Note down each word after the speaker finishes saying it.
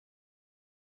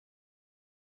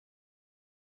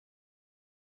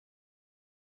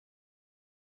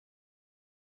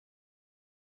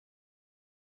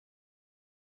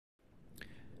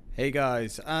Hey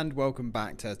guys, and welcome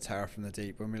back to Terror from the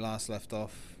Deep. When we last left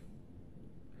off,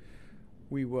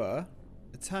 we were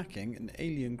attacking an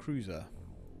alien cruiser.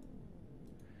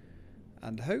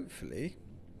 And hopefully,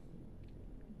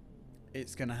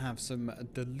 it's going to have some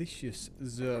delicious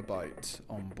zerbite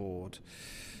on board.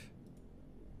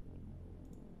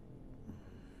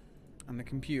 And the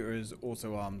computer has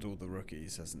also armed all the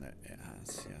rookies, hasn't it? It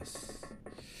has, yes.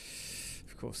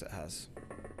 Of course it has.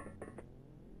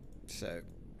 So,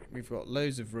 we've got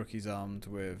loads of rookies armed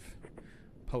with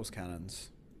pulse cannons,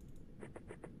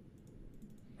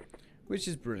 which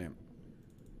is brilliant.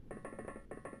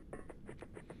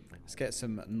 Let's get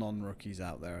some non-rookies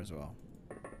out there as well.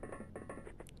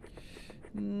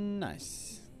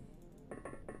 Nice.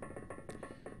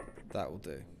 That will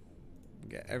do.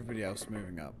 Get everybody else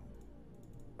moving up.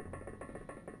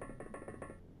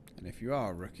 And if you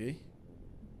are a rookie,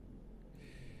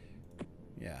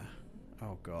 yeah.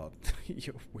 Oh god,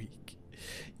 you're weak.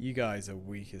 You guys are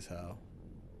weak as hell.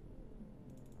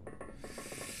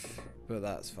 But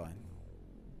that's fine.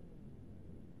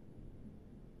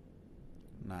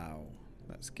 Now,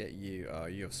 let's get you. Oh,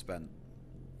 you're spent.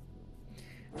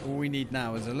 All we need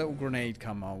now is a little grenade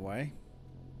come our way.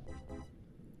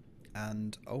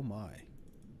 And, oh my.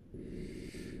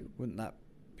 Wouldn't that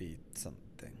be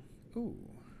something? Ooh.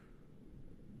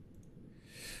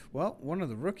 Well, one of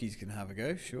the rookies can have a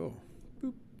go, sure.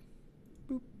 Boop,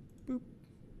 boop, boop,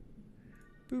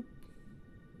 boop,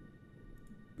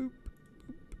 boop, boop.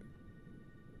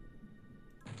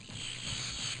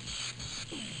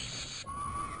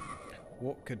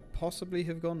 What could possibly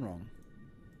have gone wrong?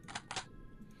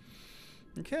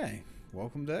 Okay,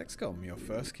 welcome to Xcom, your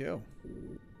first kill.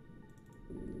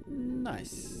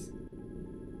 Nice.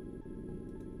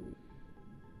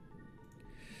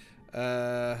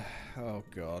 Oh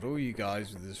god, all you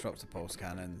guys with the disruptor pulse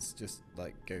cannons, just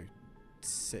like go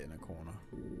sit in a corner.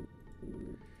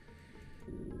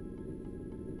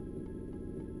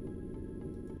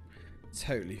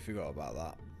 Totally forgot about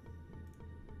that.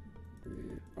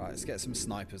 Right, let's get some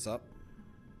snipers up.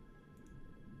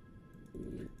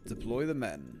 Deploy the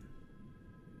men.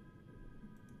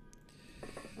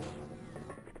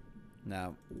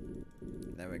 Now,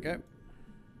 there we go.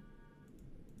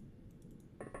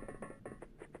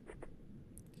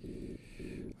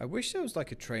 I wish there was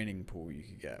like a training pool you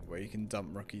could get where you can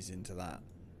dump rookies into that.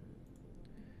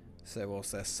 So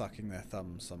whilst they're sucking their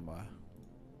thumbs somewhere.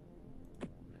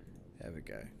 There we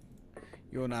go.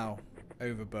 You're now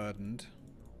overburdened.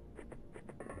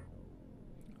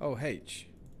 Oh, H.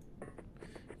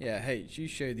 Yeah, H, you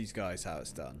show these guys how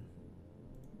it's done.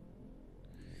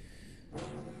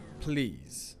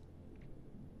 Please.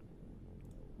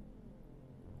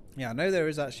 Yeah, I know there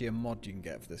is actually a mod you can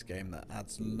get for this game that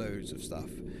adds loads of stuff.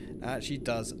 It actually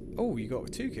does... Oh, you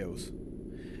got 2 kills.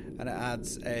 And it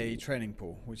adds a training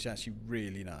pool, which is actually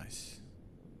really nice.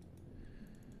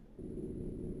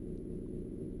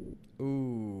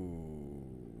 Ooh.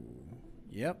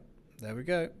 Yep, there we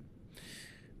go.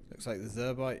 Looks like the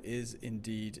zerbite is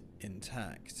indeed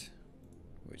intact,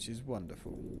 which is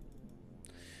wonderful.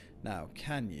 Now,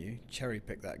 can you cherry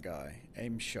pick that guy?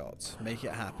 Aim shots. Make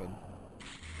it happen.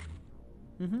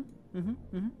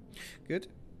 Good.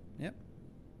 Yep.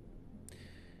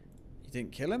 You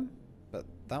didn't kill him, but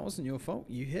that wasn't your fault.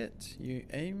 You hit, you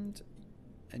aimed,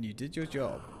 and you did your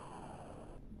job.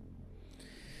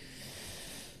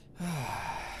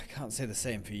 Can't say the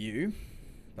same for you,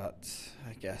 but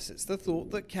I guess it's the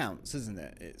thought that counts, isn't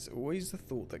it? It's always the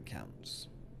thought that counts.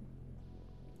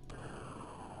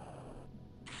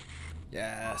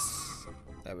 Yes.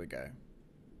 There we go.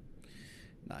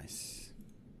 Nice.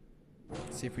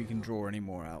 See if we can draw any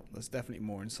more out. There's definitely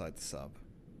more inside the sub.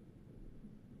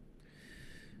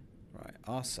 Right,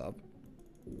 our sub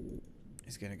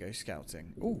is going to go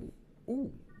scouting. Ooh,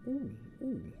 ooh, ooh,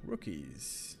 ooh,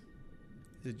 rookies.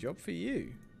 It's a job for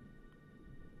you.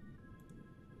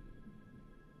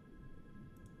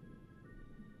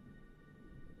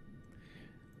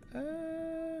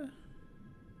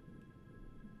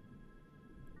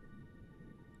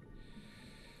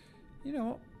 You know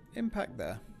what? Impact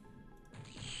there.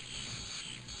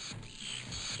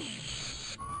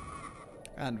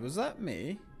 And was that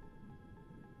me?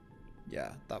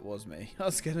 Yeah, that was me. I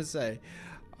was going to say,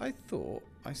 I thought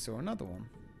I saw another one.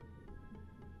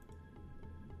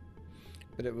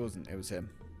 But it wasn't, it was him.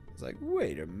 I was like,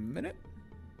 wait a minute.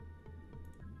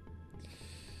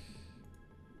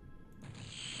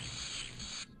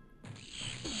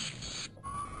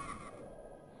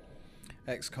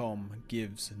 Xcom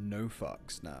gives no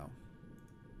fucks now.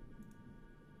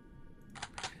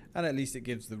 And at least it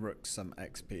gives the rooks some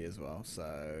XP as well,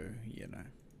 so, you know.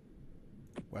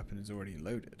 Weapon is already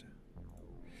loaded.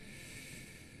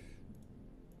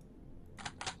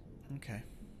 Okay.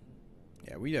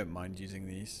 Yeah, we don't mind using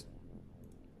these.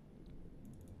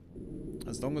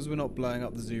 As long as we're not blowing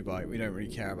up the Zoobite, we don't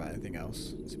really care about anything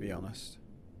else, to be honest.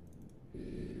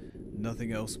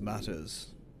 Nothing else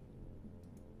matters.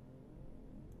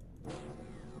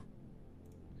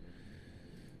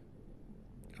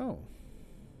 Oh.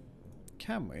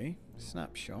 Can we?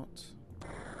 Snapshot.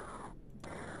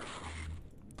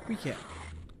 We can.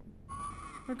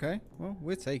 Okay, well,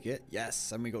 we'll take it.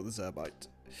 Yes, and we got the Zerbite.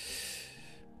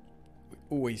 We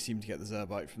always seem to get the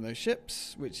Zerbite from those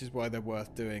ships, which is why they're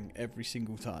worth doing every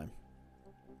single time.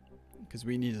 Because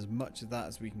we need as much of that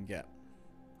as we can get.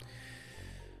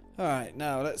 Alright,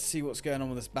 now let's see what's going on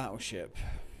with this battleship.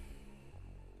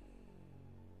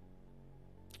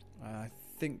 I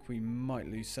think we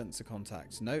might lose sensor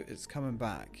contact. No, it's coming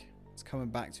back. It's coming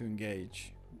back to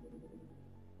engage.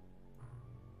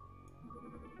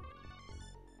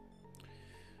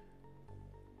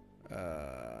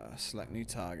 Select new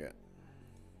target.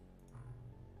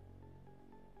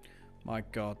 My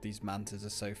god, these mantas are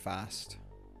so fast.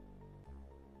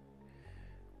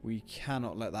 We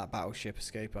cannot let that battleship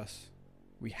escape us.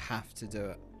 We have to do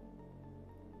it.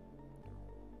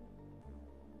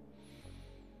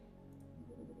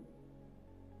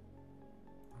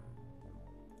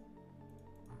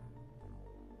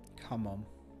 Come on.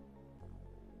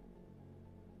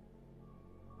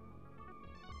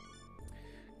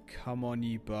 Come on,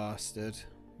 you bastard.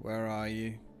 Where are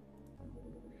you?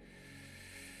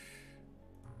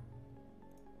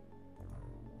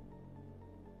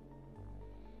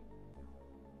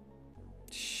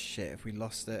 Shit, if we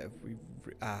lost it, if we...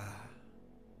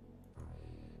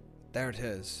 There it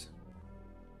is.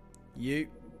 You.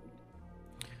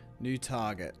 New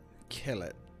target. Kill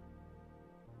it.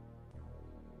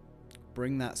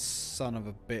 Bring that son of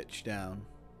a bitch down.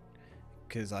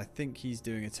 Because I think he's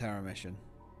doing a terror mission.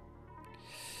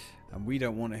 And we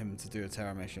don't want him to do a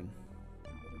terror mission.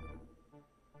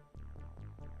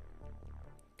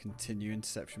 Continue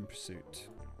interception pursuit.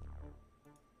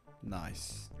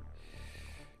 Nice.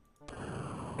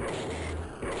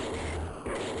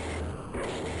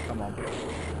 Come on.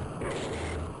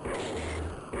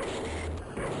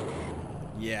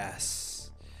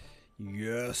 Yes.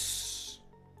 Yes.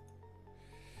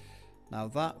 Now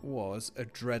that was a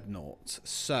dreadnought.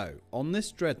 So, on this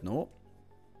dreadnought,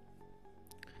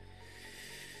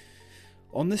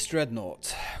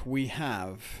 we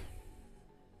have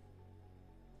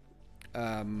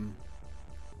the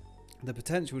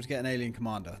potential to get an alien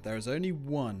commander. There is only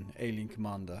one alien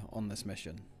commander on this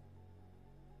mission.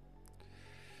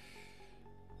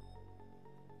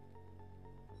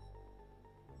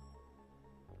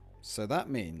 So that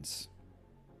means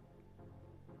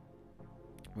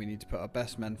we need to put our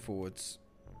best men forwards.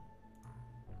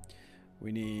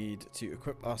 We need to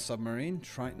equip our submarine,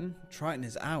 Triton. Triton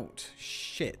is out.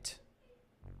 Shit.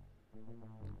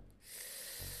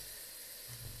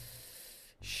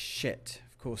 Shit.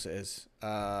 Of course it is.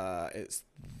 It's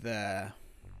there.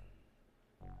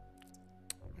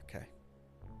 Okay.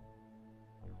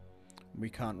 We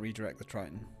can't redirect the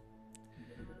Triton.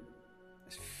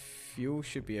 Fuel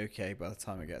should be okay by the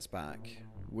time it gets back.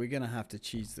 We're going to have to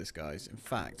cheese this, guys. In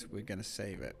fact, we're going to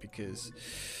save it because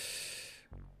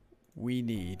we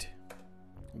need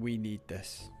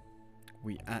this.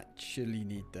 We actually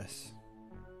need this.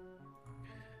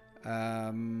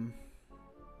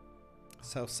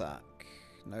 Sell sack.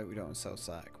 No, we don't want to sell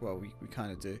sack. Well, we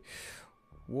kind of do.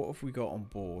 What have we got on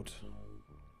board?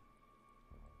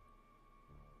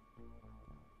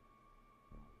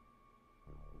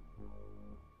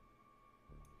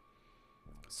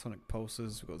 Sonic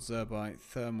pulsers. We've got Zerbite.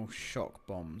 Thermal shock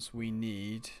bombs. We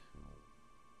need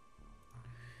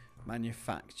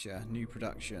manufacture. New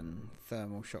production.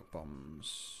 Thermal shock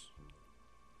bombs.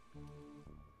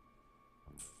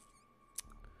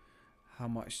 How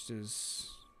much does...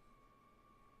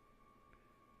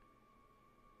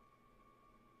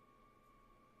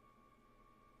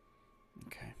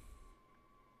 Okay.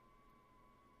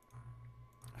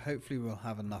 Hopefully we'll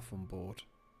have enough on board.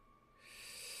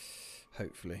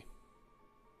 Hopefully.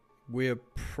 We're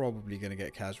probably going to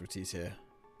get casualties here,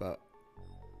 but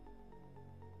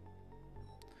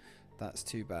that's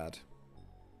too bad.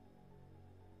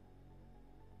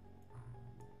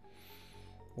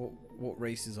 What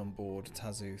race is on board?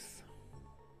 Tazuth.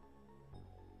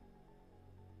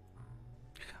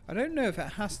 I don't know if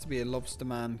it has to be a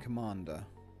Lobsterman commander.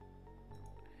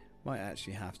 Might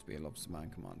actually have to be a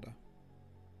Lobsterman commander.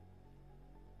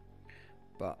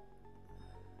 But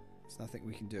there's nothing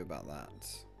we can do about that.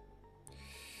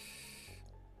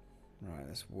 Right,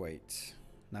 let's wait.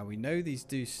 Now we know these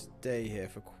do stay here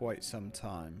for quite some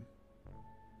time.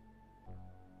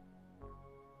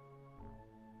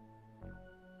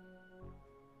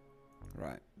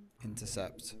 Right,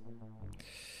 intercept.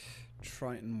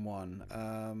 Triton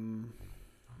 1.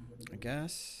 I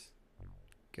guess.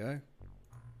 Go.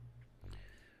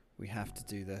 We have to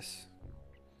do this.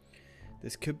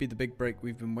 This could be the big break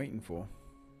we've been waiting for.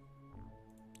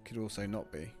 Could also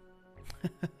not be. I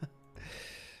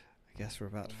guess we're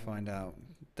about to find out.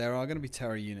 There are going to be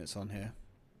terror units on here.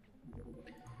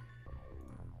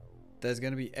 There's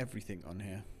going to be everything on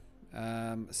here.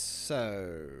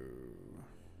 So...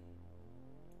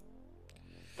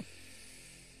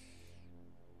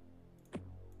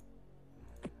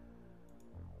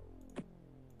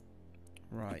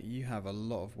 Right, you have a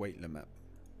lot of weight limit.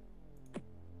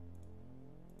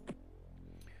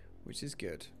 Which is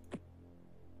good.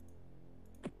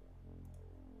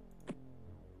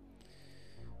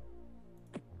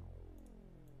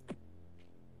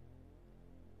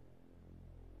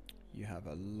 You have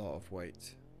a lot of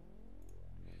weight.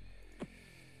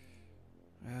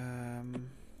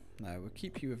 No, we'll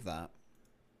keep you with that.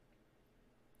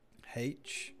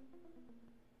 H.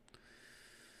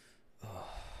 Oh,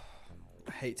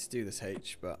 I hate to do this,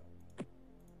 H, but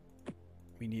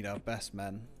we need our best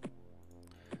men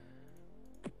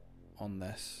on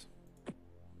this.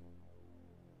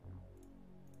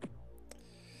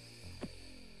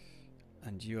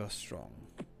 And you are strong.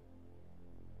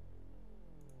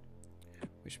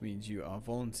 Which means you are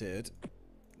volunteered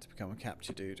to become a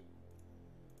capture dude.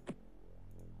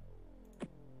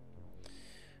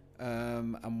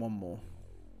 And one more.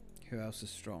 Who else is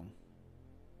strong?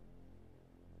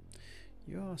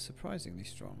 You are surprisingly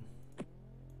strong.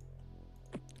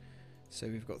 So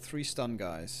we've got 3 stun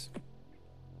guys.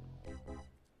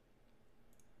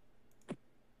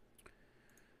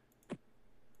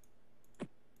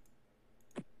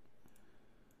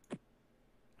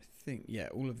 I think, yeah,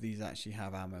 all of these actually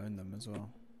have ammo in them as well.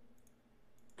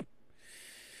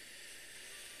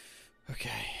 Okay.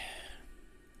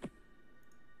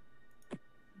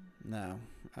 Now,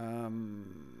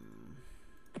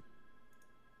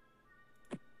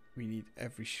 we need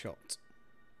every shot.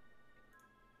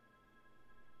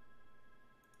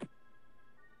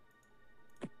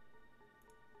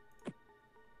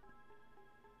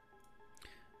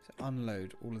 So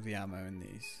unload all of the ammo in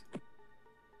these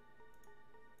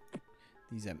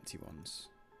empty ones.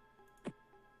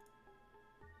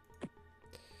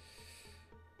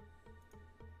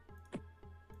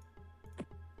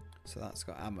 So that's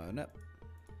got ammo in it.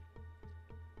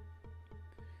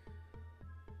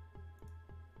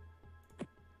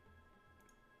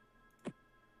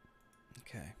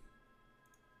 Okay.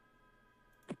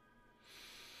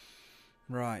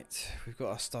 Right, we've got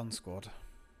our stun squad.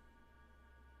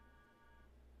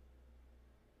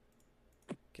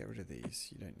 Get rid of these,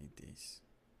 you don't need these.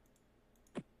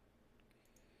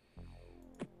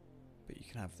 But you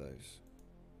can have those.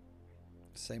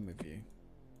 Same with you.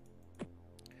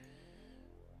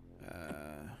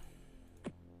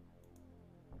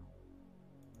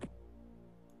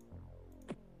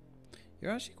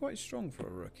 You're actually quite strong for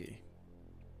a rookie.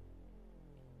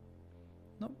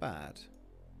 Not bad.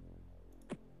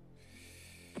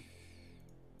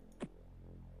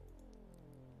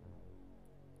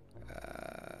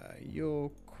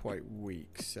 You're quite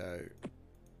weak, so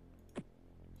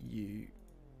you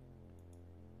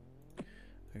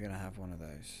are going to have one of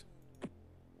those.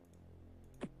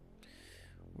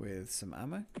 With some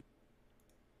ammo.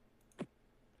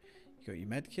 You got your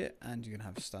med kit and you're going to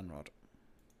have a stun rod.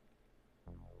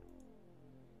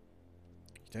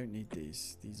 You don't need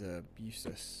these. These are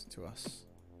useless to us.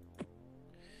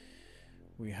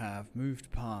 We have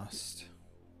moved past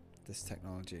this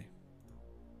technology.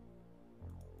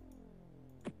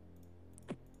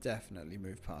 Definitely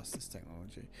moved past this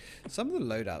technology. Some of the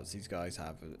loadouts these guys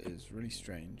have is really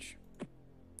strange.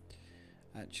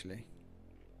 Actually.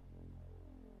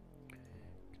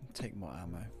 Can take more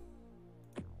ammo.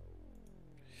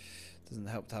 Doesn't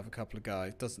help to have a couple of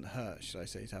guys. Doesn't hurt, should I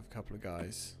say, to have a couple of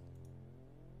guys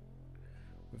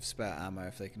with spare ammo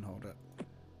if they can hold it.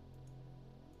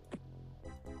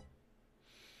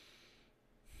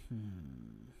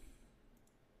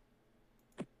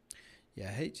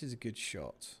 Yeah, H is a good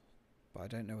shot, but I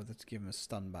don't know whether to give him a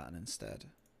stun baton instead.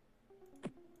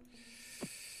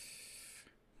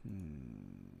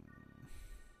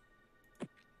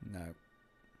 No.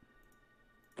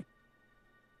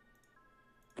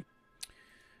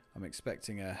 I'm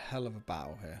expecting a hell of a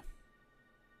battle here.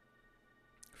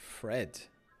 Fred.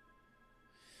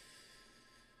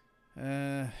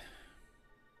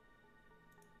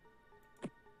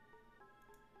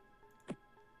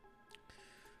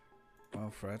 well,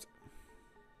 Fred.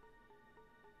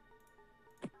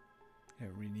 You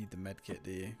don't really need the med kit,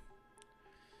 do you?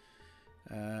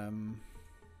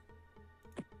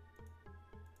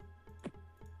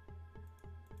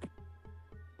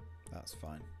 That's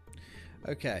fine.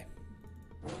 Okay.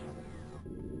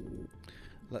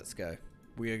 Let's go.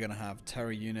 We are going to have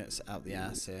terror units out the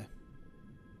ass here.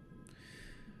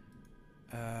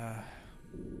 And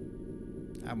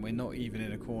we're not even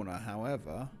in a corner.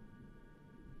 However,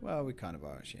 well, we kind of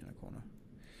are actually in a corner.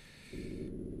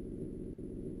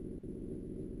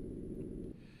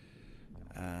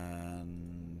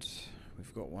 And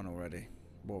we've got one already.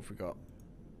 What have we got?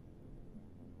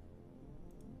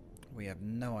 We have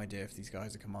no idea if these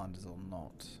guys are commanders or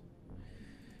not.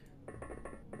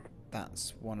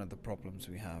 That's one of the problems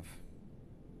we have.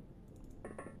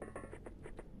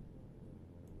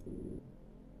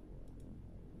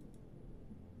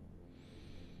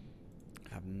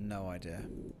 I have no idea.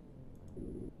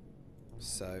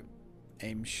 So,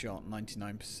 aim shot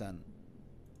 99%.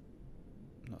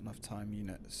 Not enough time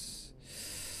units.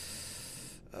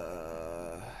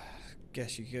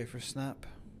 Guess you could go for a snap.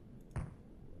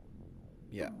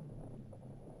 Yeah.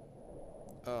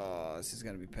 Oh, this is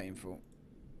going to be painful.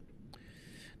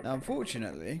 Now,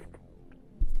 unfortunately,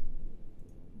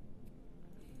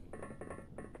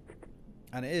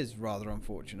 and it is rather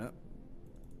unfortunate,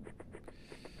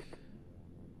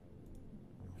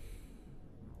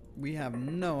 we have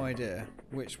no idea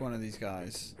which one of these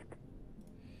guys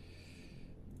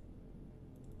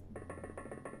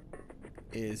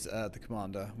is the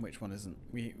commander, which one isn't.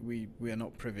 We are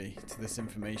not privy to this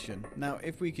information. Now,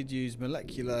 if we could use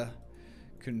molecular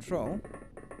control,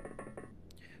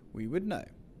 we would know.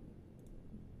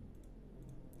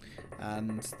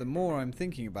 And the more I'm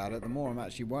thinking about it, the more I'm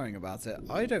actually worrying about it.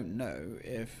 I don't know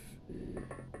if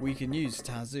we can use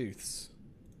Tazuth's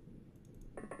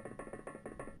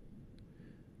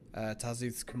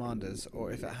commanders,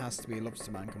 or if it has to be a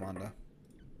Lobsterman commander.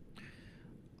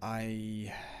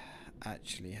 I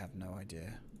actually have no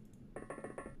idea.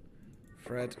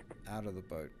 Fred, out of the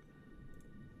boat.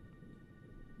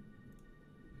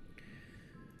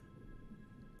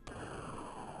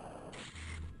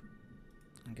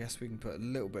 I guess we can put a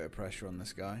little bit of pressure on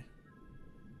this guy.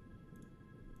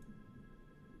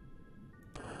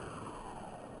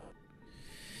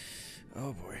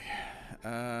 Oh boy.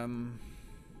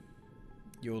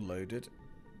 You're loaded.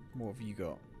 What have you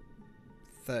got?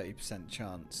 30%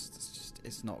 chance.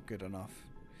 It's not good enough.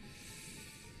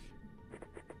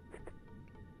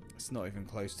 It's not even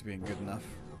close to being good enough.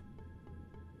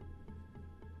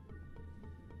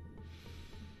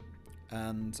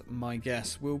 And my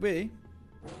guess will be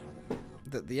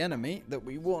that the enemy that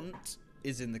we want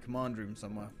is in the command room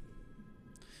somewhere.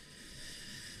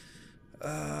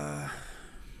 And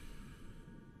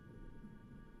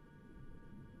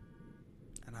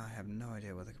I have no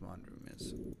idea where the command room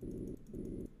is.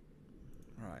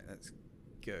 Right, let's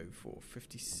go for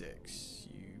 56.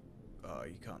 You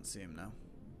can't see him now.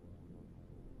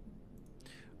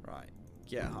 Right,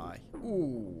 get high.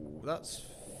 Ooh, that's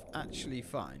actually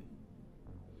fine.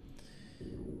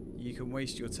 You can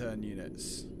waste your turn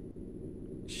units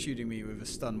shooting me with a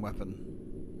stun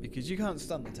weapon, because you can't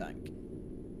stun the tank.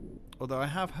 Although I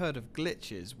have heard of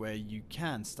glitches where you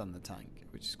can stun the tank,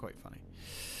 which is quite funny.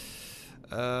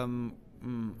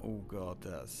 Oh god,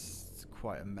 that's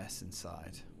quite a mess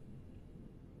inside.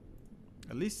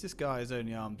 At least this guy is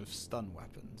only armed with stun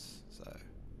weapons, so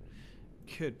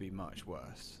could be much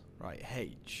worse. Right,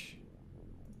 H.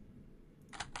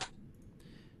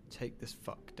 Take this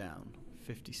fuck down.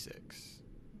 56.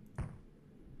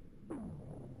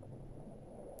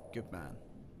 Good man.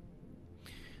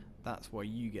 That's why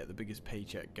you get the biggest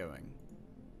paycheck going.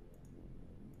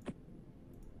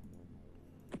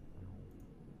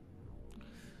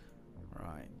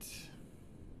 Right.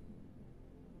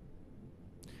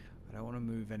 I don't want to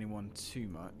move anyone too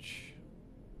much.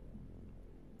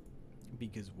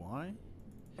 Because why?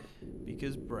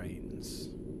 Because brains.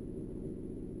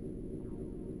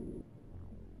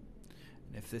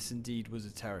 And if this indeed was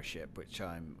a terror ship, which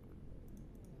I'm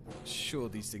sure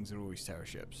these things are always terror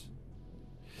ships.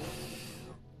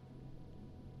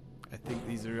 I think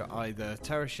these are either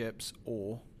terror ships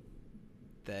or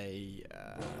they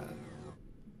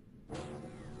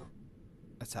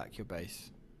attack your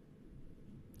base.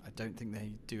 I don't think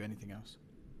they do anything else.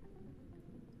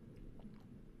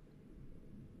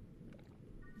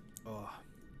 Oh.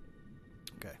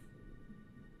 Okay.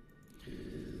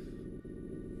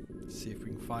 Let's see if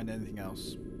we can find anything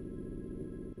else.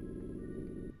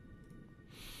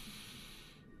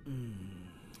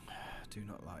 Do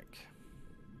not like.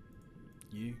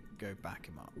 You go back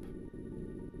him up.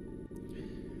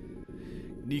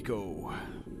 Nico.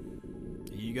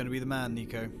 Are you going to be the man,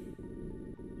 Nico?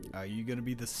 Are you going to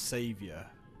be the savior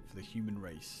for the human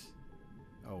race?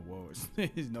 Oh, whoa.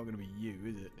 It's not going to be you,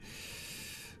 is it?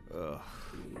 Ugh.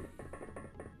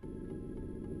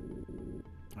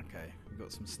 Okay, we've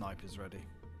got some snipers ready.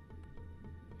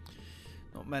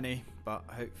 Not many, but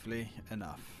hopefully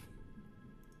enough.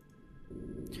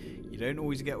 You don't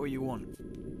always get what you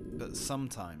want, but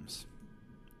sometimes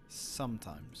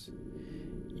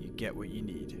you get what you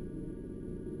need.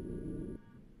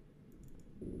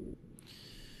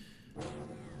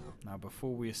 Now,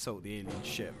 before we assault the alien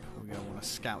ship, we're going to want to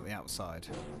scout the outside.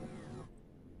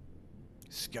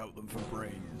 Scout them for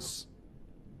brains.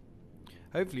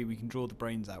 Hopefully we can draw the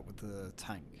brains out with the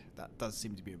tank. That does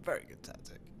seem to be a very good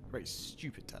tactic. Very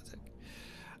stupid tactic.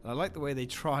 And I like the way they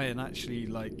try and actually,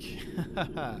 like...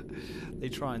 they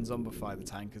try and zombify the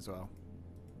tank as well.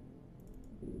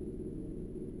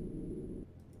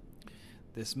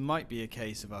 This might be a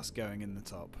case of us going in the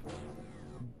top.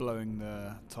 Blowing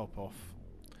the top off.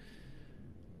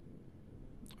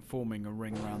 Forming a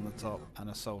ring around the top and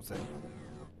assaulting.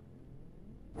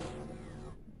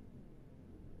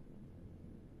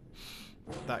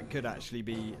 That could actually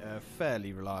be a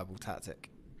fairly reliable tactic.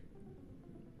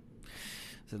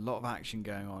 There's a lot of action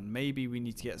going on. Maybe we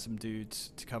need to get some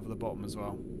dudes to cover the bottom as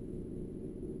well.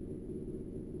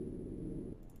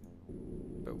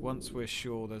 But once we're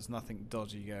sure there's nothing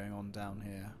dodgy going on down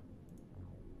here,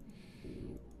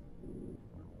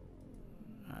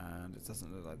 and it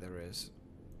doesn't look like there is,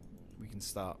 we can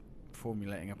start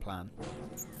formulating a plan.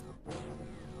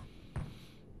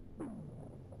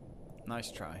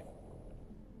 Nice try.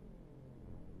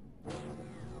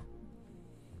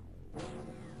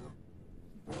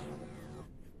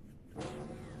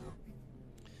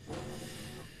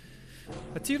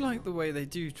 I do like the way they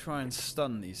do try and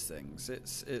stun these things.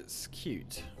 It's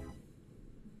cute.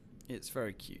 It's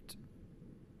very cute.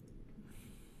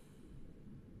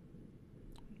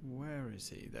 Where is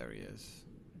he? There he is.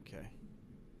 Okay.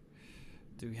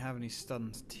 Do we have any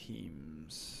stunned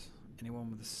teams? Anyone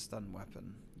with a stun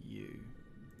weapon? You.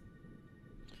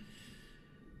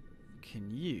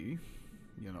 Can you?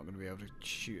 You're not going to be able to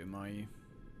shoot him, are you?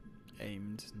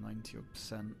 Aimed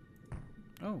 90%.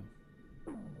 Oh.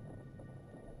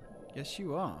 Yes,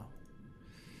 you are.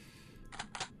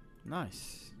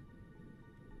 Nice.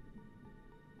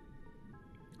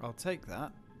 I'll take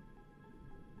that.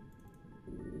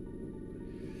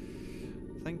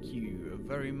 Thank you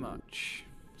very much.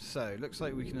 So, looks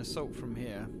like we can assault from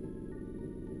here.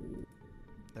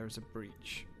 There is a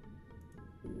breach.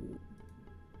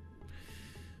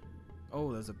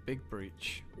 Oh, there's a big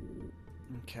breach.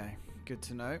 Okay, good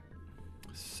to know.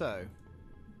 So,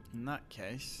 in that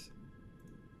case,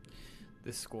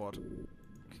 this squad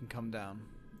can come down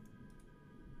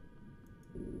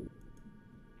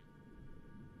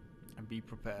and be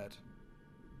prepared.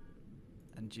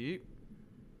 And you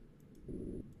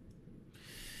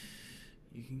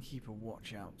can keep a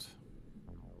watch out.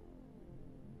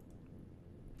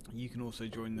 You can also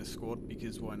join this squad,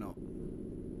 because why not?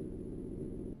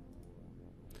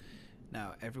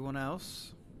 Now, everyone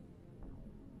else,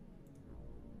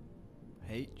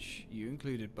 H, you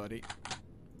included, buddy.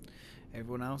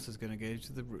 Everyone else is going to go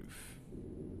to the roof.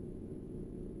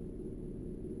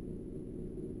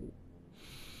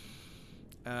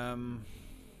 In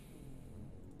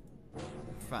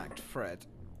fact, Fred.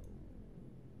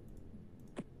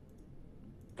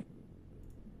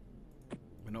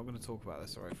 We're not going to talk about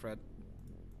this, alright, Fred?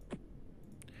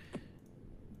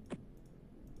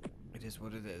 It is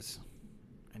what it is.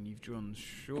 And you've drawn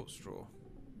short straw.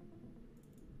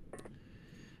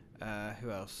 Who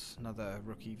else? Another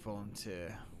rookie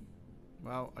volunteer.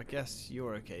 Well, I guess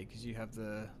you're okay because you have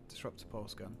the disruptor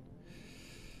pulse gun.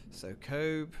 So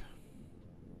Kobe.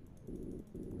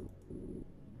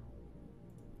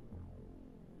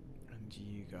 And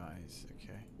you guys,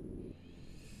 okay.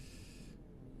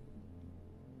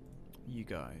 You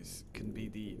guys can be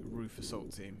the roof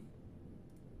assault team.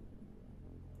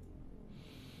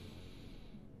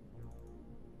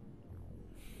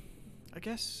 I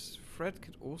guess Fred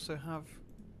could also have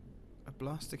a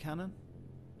blaster cannon?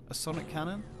 A sonic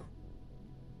cannon?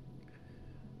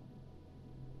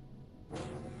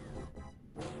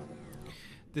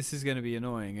 This is going to be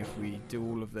annoying if we do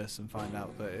all of this and find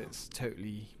out that it's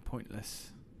totally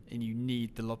pointless and you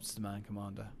need the Lobster Man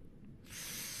commander.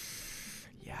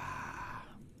 Yeah.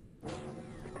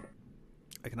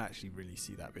 I can actually really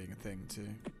see that being a thing too.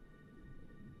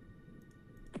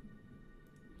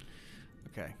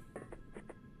 Okay.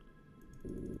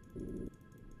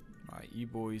 Right, you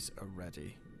boys are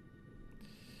ready.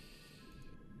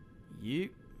 You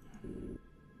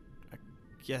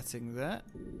getting there.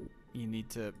 You need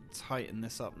to tighten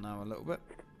this up now a little bit.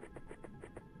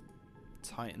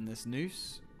 Tighten this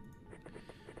noose.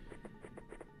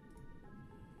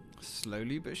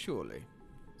 Slowly but surely.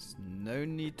 There's no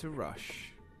need to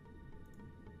rush.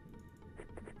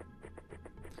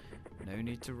 No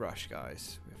need to rush,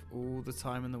 guys. We have all the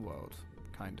time in the world.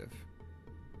 Kind of.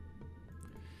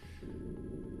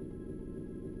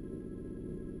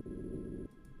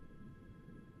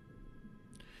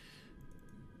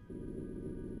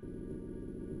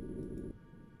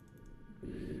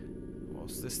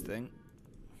 Whilst this thing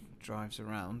drives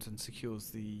around and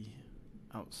secures the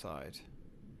outside.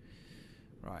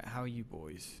 Right, how are you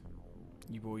boys?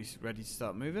 You boys ready to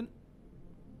start moving?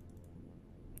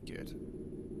 Good.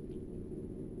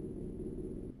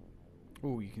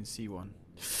 Oh, you can see one.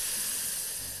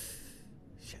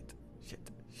 Shit, shit,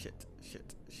 shit,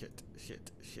 shit, shit,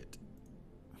 shit, shit.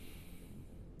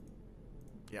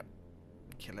 Yep.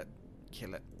 Kill it,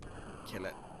 kill it, kill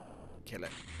it, kill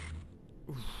it.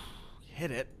 Oof. You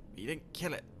hit it, but you didn't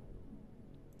kill it.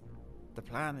 The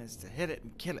plan is to hit it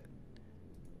and kill it.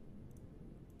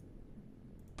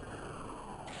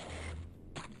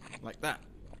 Like that.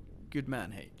 Good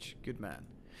man, H. Good man.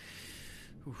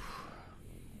 Oof.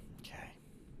 Okay.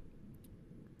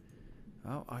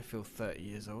 Well, I feel 30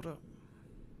 years older.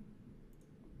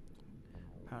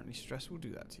 Apparently stress will do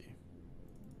that to you.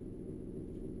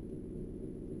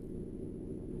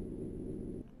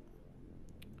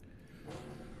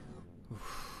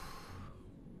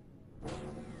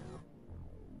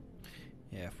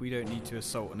 Yeah, if we don't need to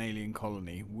assault an alien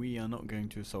colony, we are not going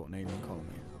to assault an alien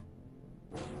colony.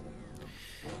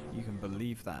 You can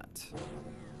believe that.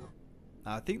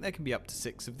 Now, I think there can be up to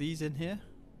 6 of these in here.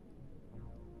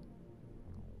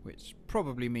 Which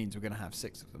probably means we're going to have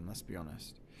 6 of them, let's be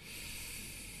honest.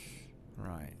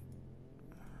 Right.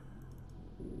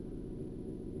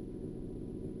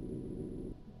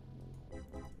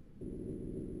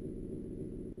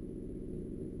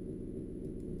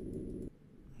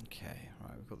 Okay,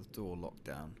 right, we've got the door locked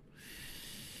down.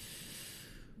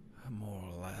 More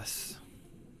or less.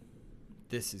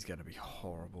 This is going to be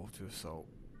horrible to assault.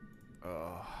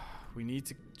 We need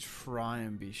to try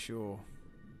and be sure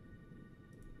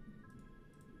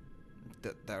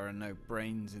that there are no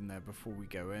brains in there before we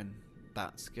go in.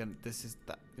 This is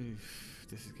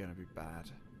gonna be bad.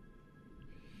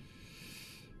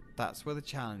 That's where the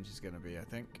challenge is gonna be, I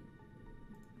think.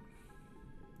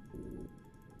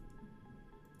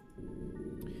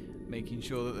 Making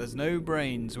sure that there's no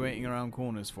brains waiting around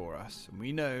corners for us. And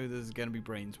we know there's gonna be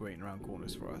brains waiting around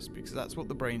corners for us, because that's what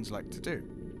the brains like to do.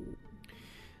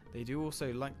 They do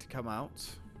also like to come out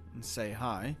and say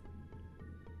hi.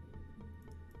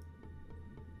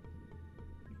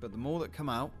 But the more that come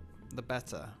out, the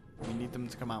better. We need them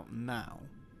to come out now.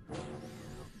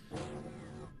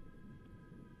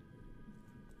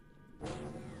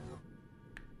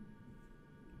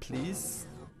 Please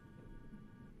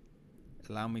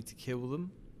allow me to kill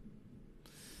them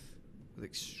with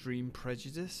extreme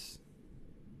prejudice.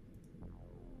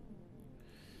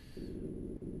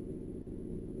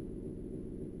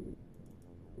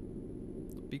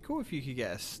 Be cool if you could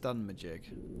get a stun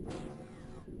majig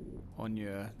on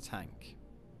your tank.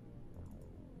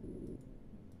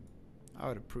 I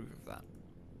would approve of that.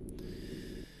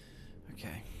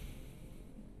 Okay.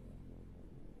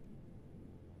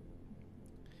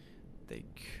 They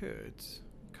could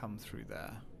come through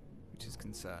there, which is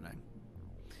concerning.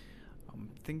 I'm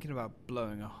thinking about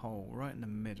blowing a hole right in the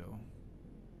middle,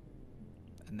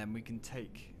 and then we can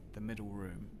take the middle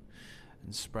room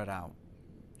and spread out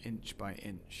inch by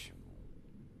inch.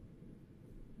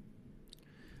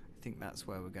 I think that's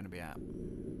where we're going to be at.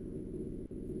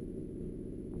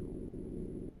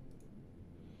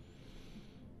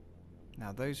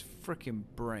 Now those frickin'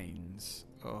 brains,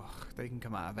 ugh, they can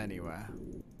come out of anywhere.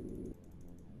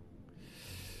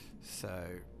 So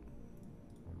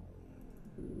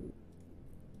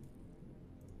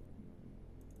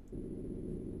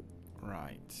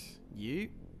right, you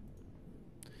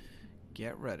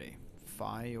get ready.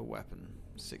 Fire your weapon.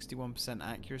 61%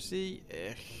 accuracy.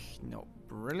 Not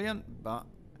brilliant, but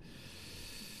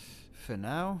for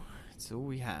now, it's all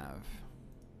we have.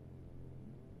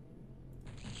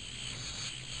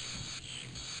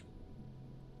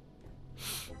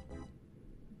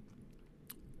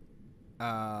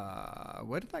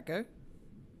 Where did that go?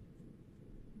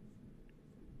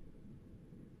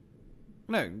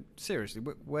 No, seriously,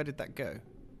 where did that go?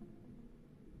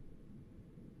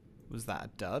 Was that a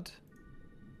dud?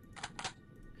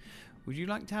 Would you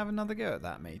like to have another go at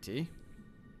that, matey?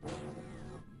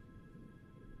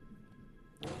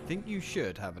 I think you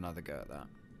should have another go at that.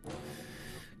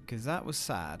 Because that was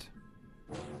sad.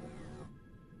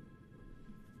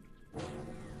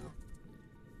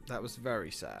 That was very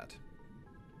sad.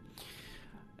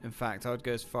 In fact, I would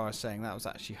go as far as saying that was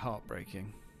actually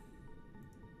heartbreaking.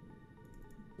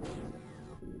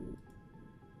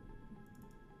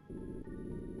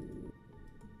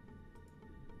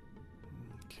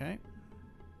 Okay.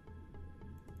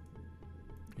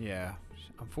 Yeah,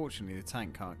 unfortunately the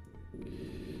tank can't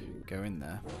go in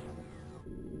there.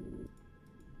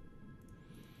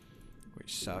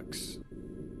 Which sucks.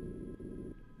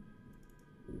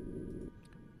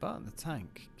 But the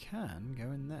tank can go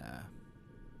in there.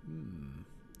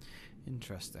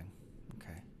 Interesting.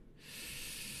 Okay.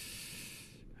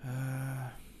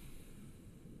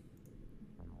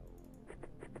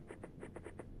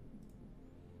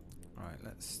 Alright,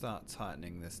 let's start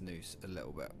tightening this noose a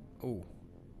little bit. Oh.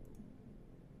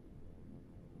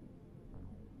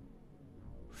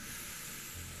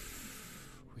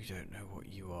 We don't know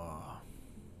what you are.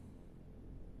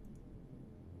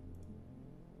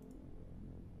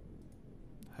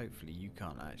 Hopefully you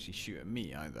can't actually shoot at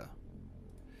me either.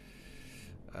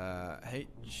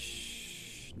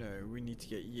 H. No, we need to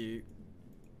get you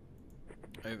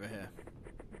over here.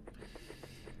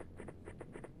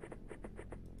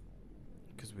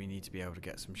 Because we need to be able to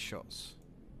get some shots.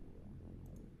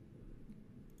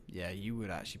 Yeah, you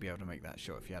would actually be able to make that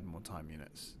shot if you had more time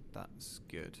units. That's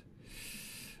good.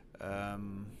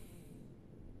 And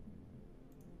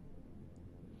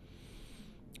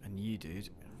you, dude,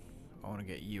 I want to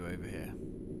get you over here.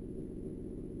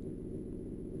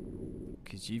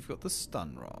 Because you've got the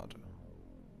stun rod.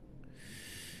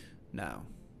 Now.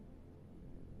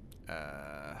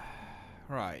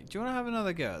 Right, do you want to have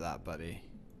another go at that, buddy?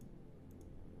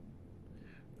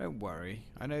 Don't worry.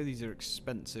 I know these are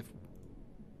expensive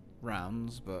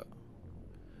rounds, but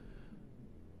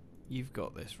you've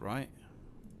got this, right?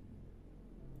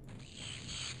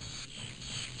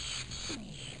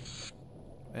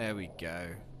 There we go.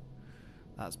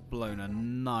 That's blown a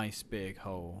nice big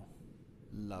hole.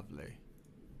 Lovely.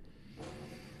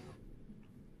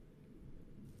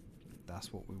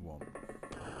 That's what we want.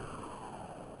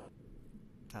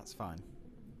 That's fine.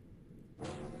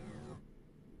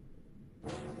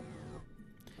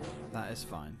 That is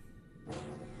fine.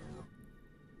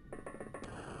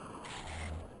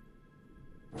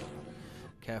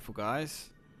 Careful, guys.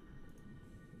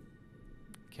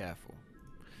 Careful.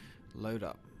 Load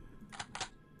up.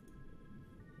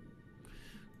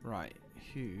 Right,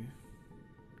 who?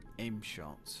 Aim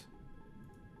shots.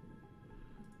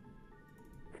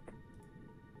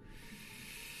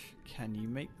 Can you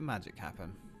make the magic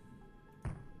happen?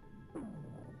 You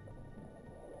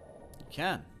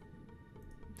can.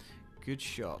 Good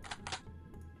shot.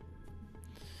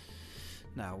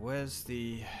 Now, where's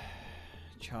the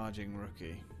charging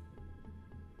rookie?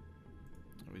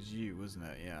 It was you, wasn't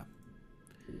it? Yeah.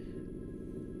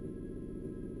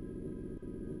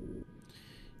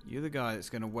 You're the guy that's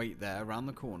going to wait there around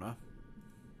the corner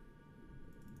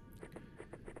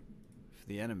for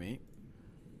the enemy.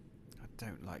 I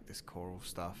don't like this coral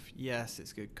stuff. Yes,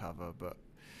 it's good cover, but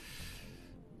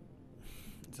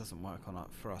it doesn't work on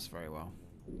for us very well.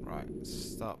 Right, let's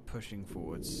start pushing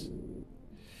forwards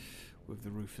with the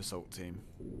roof assault team.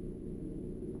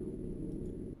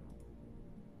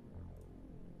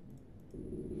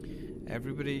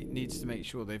 Everybody needs to make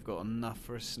sure they've got enough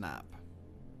for a snap.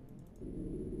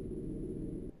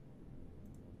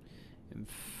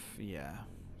 Yeah, I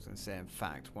was going to say, in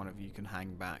fact, one of you can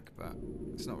hang back, but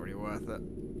it's not really worth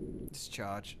it.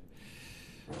 Discharge.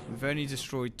 We've only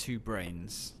destroyed 2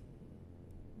 brains.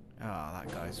 Ah,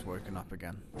 that guy's woken up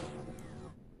again.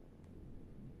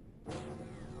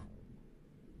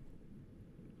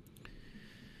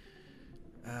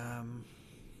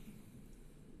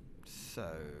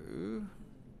 So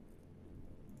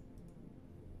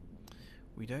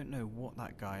we don't know what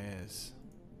that guy is.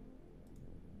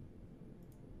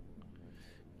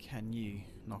 Can you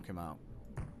knock him out?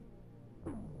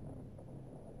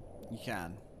 You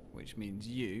can, which means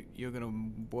you're going to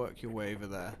work your way over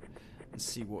there and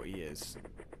see what he is.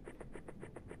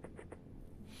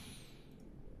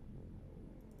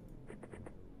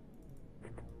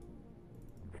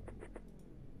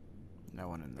 No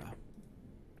one in there.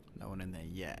 No one in there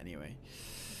yet, anyway.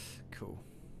 Cool.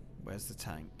 Where's the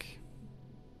tank?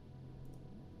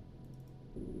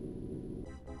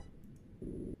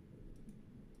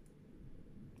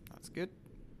 That's good.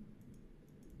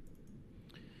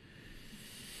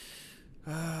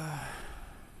 I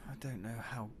don't know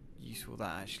how useful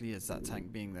that actually is, that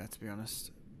tank being there, to be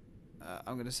honest.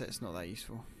 I'm going to say it's not that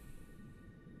useful.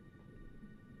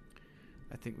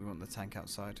 I think we want the tank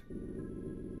outside.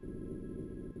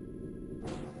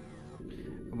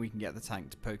 we can get the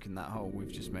tank to poke in that hole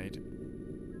we've just made.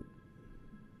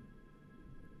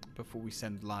 Before we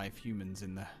send live humans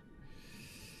in there.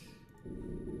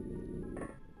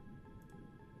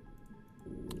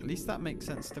 At least that makes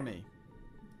sense to me.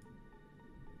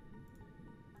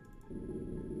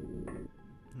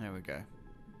 There we go.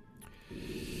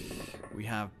 We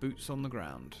have boots on the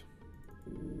ground.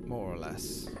 More or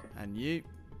less. And you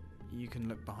can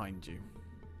look behind you.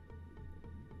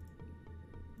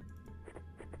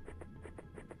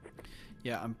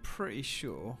 Yeah, I'm pretty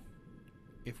sure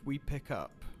if we pick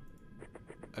up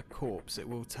a corpse, it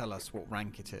will tell us what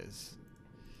rank it is.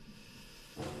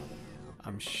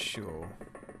 I'm sure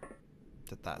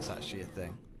that that's actually a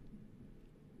thing.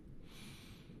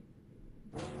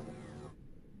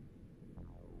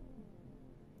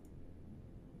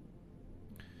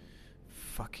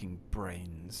 Fucking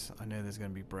brains. I know there's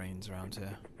going to be brains around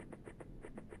here.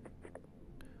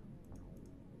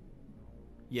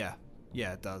 Yeah.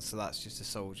 Yeah, it does. So that's just a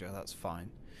soldier. That's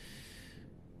fine.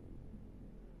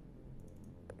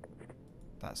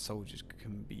 That soldier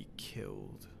can be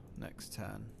killed next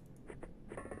turn.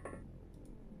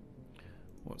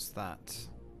 What's that?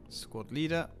 Squad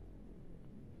leader.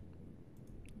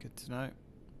 Good to know.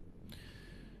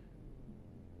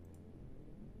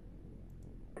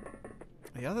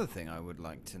 The other thing I would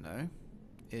like to know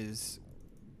is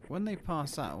when they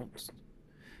pass out,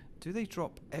 do they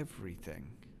drop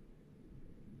everything?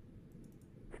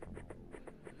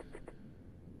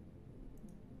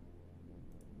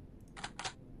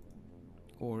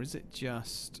 Or is it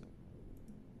just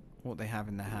what they have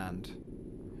in their hand?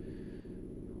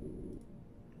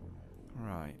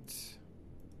 Right.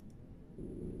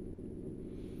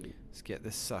 Let's get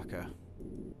this sucker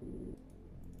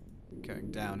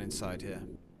going down inside here.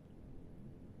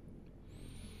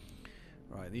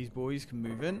 Right, these boys can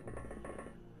move in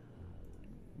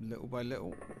little by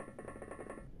little.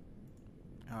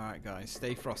 Alright guys,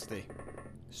 stay frosty.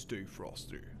 Stay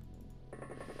frosty.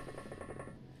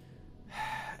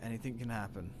 Anything can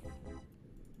happen.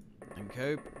 And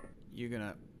Cope, you're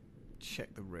gonna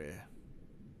check the rear.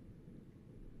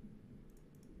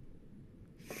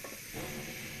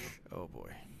 Oh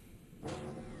boy.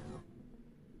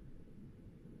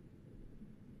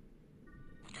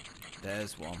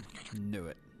 There's one. Knew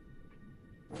it.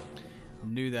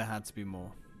 Knew there had to be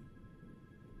more.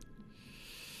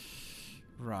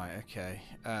 Right, okay.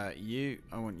 I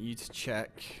want you to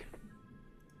check.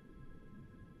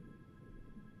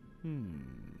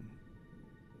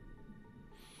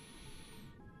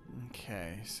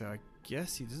 Okay, so I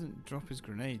guess he doesn't drop his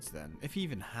grenades then. If he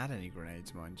even had any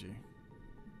grenades, mind you.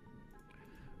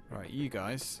 Right, you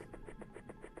guys.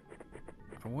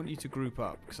 I want you to group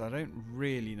up, because I don't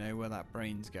really know where that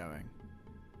brain's going.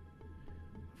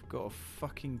 I've got a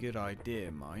fucking good idea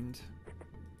in mind.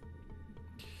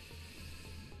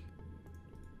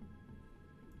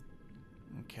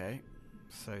 Okay,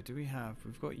 so do we have...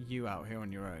 We've got you out here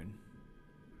on your own.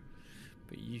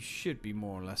 But you should be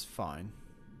more or less fine.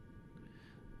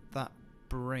 That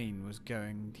brain was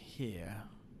going here.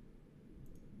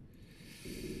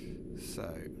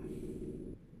 So...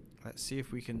 let's see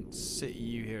if we can sit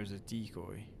you here as a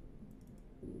decoy.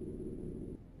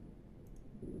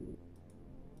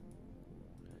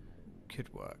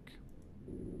 Could work.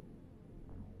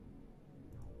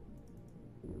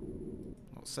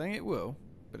 Not saying it will,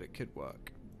 but it could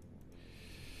work.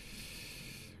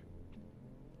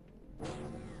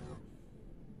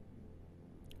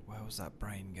 Where was that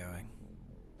brain going?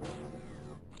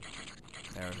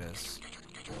 There it is.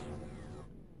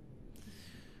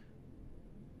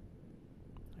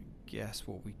 Guess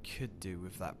what we could do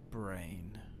with that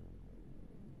brain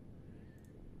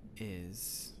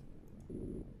is,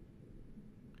 can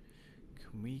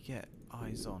we get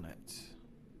eyes on it?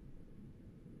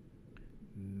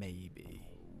 Maybe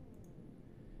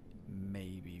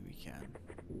we can.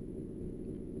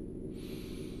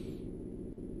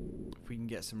 If we can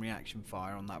get some reaction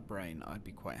fire on that brain, I'd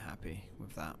be quite happy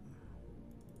with that.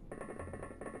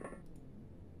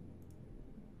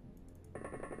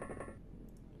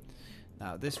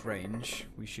 Now at this range,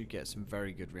 we should get some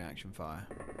very good reaction fire.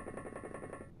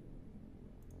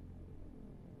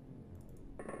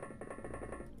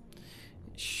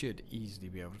 It should easily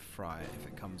be able to fry it if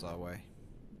it comes our way.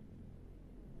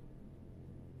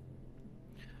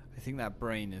 I think that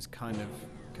brain is kind of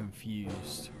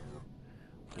confused.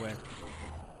 Where...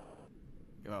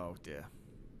 oh dear.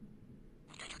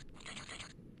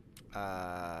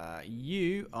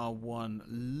 You are one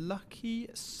lucky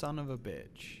son of a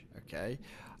bitch. Okay,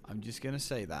 I'm just gonna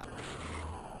say that.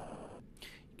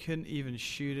 Couldn't even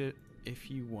shoot it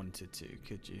if you wanted to,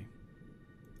 could you?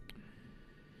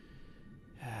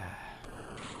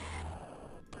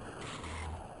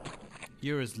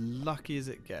 You're as lucky as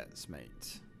it gets,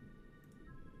 mate.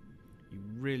 You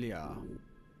really are.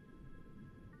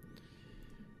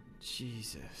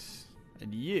 Jesus.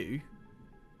 And you?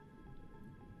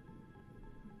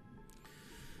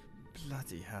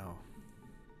 Bloody hell.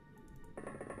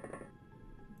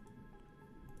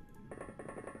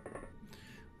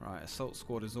 Right, assault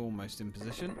squad is almost in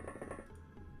position.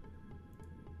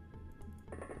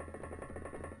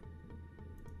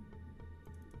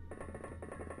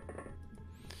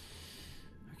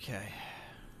 Okay.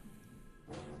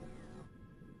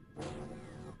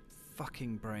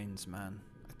 Fucking brains, man.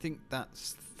 I think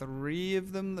that's 3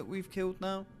 of them that we've killed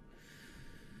now.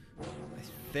 I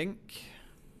think.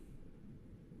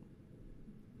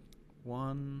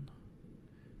 1.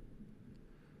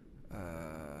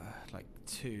 Like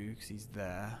 2, because he's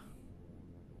there.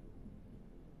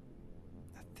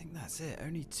 I think that's it.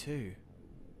 Only 2.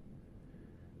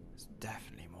 It's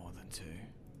definitely more than 2.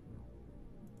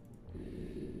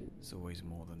 It's always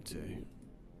more than 2.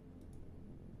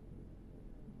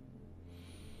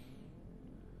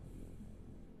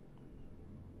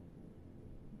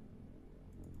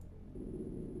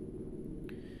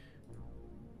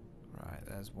 Right,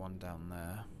 there's one down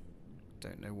there.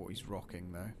 Don't know what he's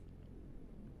rocking though.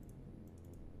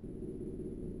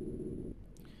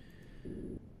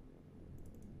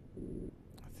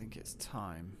 I think it's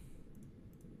time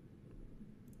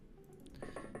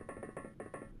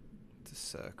to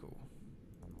circle.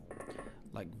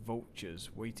 Like vultures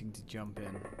waiting to jump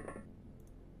in.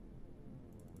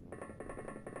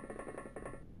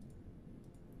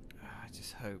 I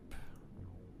just hope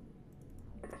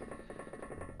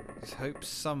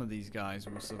some of these guys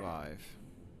will survive.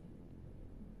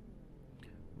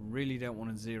 Really don't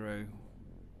want a 0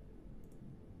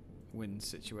 win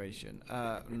situation.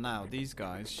 Now these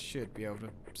guys should be able to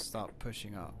start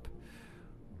pushing up.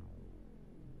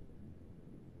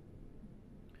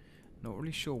 Not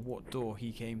really sure what door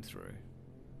he came through.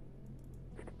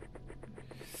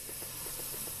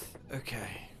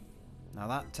 Okay. Now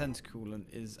that tentaculant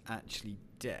is actually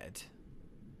dead.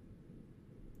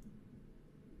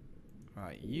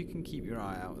 Right, you can keep your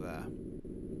eye out there.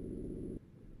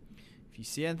 If you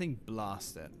see anything,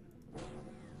 blast it.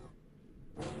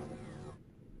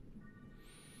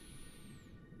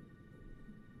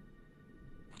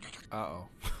 Uh-oh.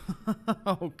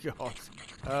 Oh, God.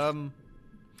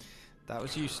 That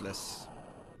was useless.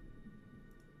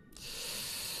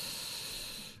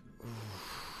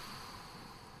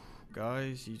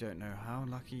 Guys, you don't know how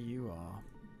lucky you are.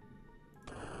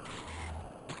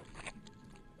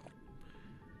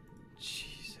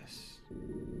 Jesus.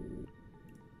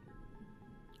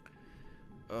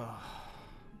 Ugh.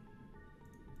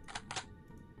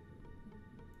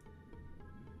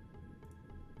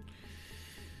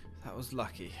 That was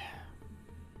lucky,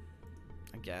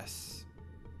 I guess.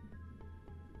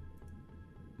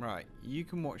 Right, you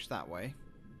can watch that way.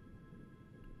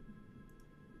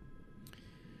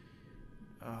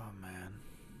 Oh man.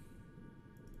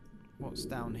 What's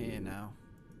down here now?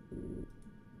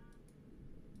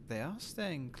 They are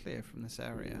staying clear from this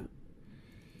area.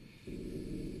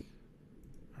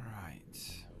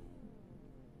 Right.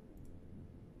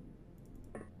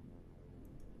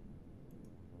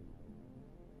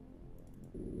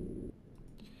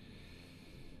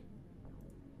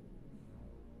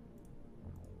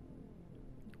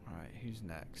 Alright, who's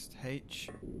next? H.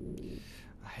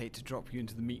 I hate to drop you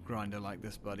into the meat grinder like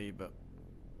this, buddy, but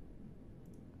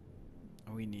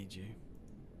we need you.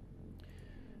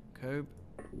 Cobe,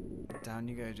 down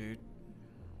you go, dude.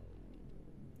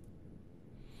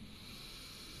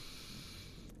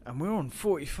 And we're on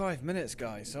 45 minutes,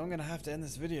 guys, so I'm going to have to end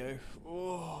this video.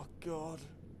 Oh, God.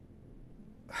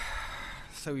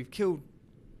 So we've killed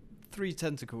 3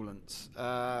 tentaculants.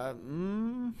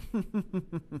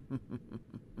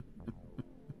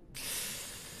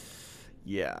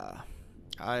 Yeah.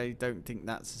 I don't think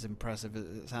that's as impressive as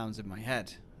it sounds in my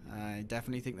head. I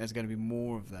definitely think there's going to be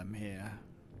more of them here.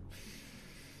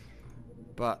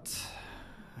 But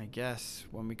I guess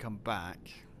when we come back,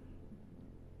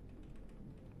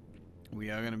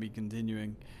 we are going to be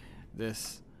continuing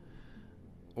this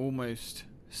almost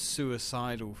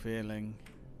suicidal feeling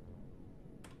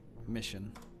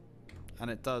mission. And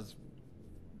it does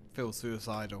feel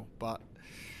suicidal, but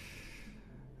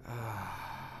I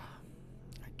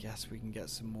guess we can get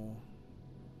some more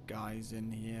guys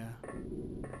in here.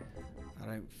 I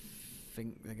don't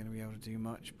think they're going to be able to do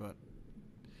much, but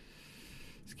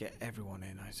let's get everyone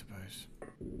in, I suppose.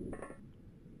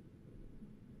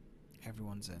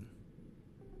 Everyone's in.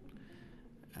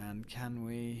 And can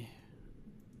we...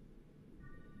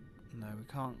 No, we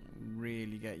can't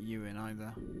really get you in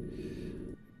either.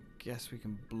 Guess we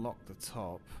can block the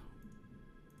top.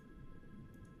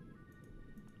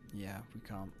 Yeah, we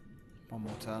can't. One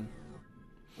more turn.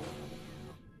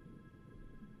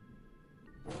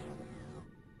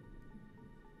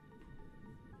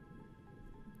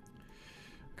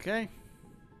 Okay.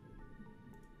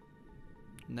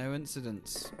 No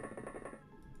incidents.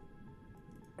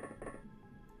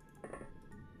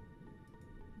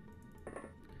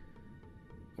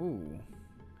 Ooh.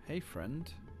 Hey,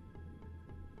 friend.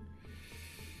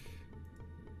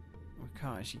 We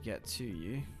can't actually get to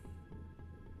you.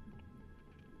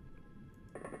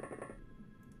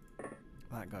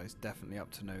 That guy's definitely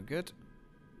up to no good.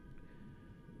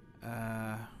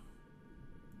 I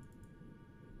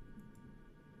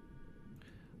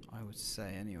would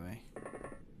say anyway.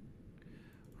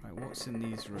 Right, what's in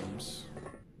these rooms?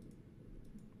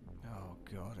 Oh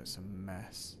god, it's a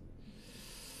mess.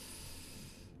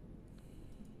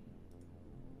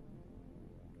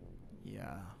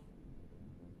 Yeah.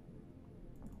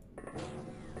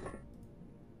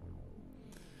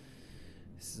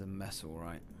 This is a mess,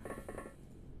 alright.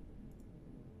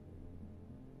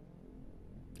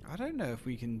 I don't know if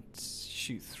we can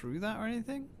shoot through that or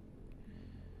anything.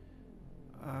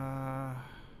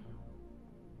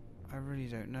 I really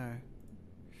don't know.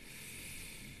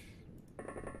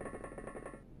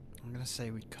 I'm gonna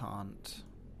say we can't.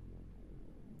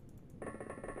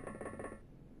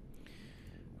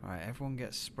 Alright, everyone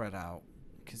gets spread out,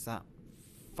 because that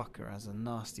fucker has a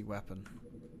nasty weapon.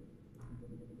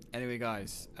 Anyway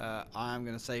guys, I'm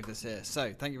gonna save this here.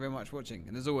 So, thank you very much for watching,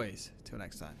 and as always, till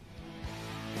next time.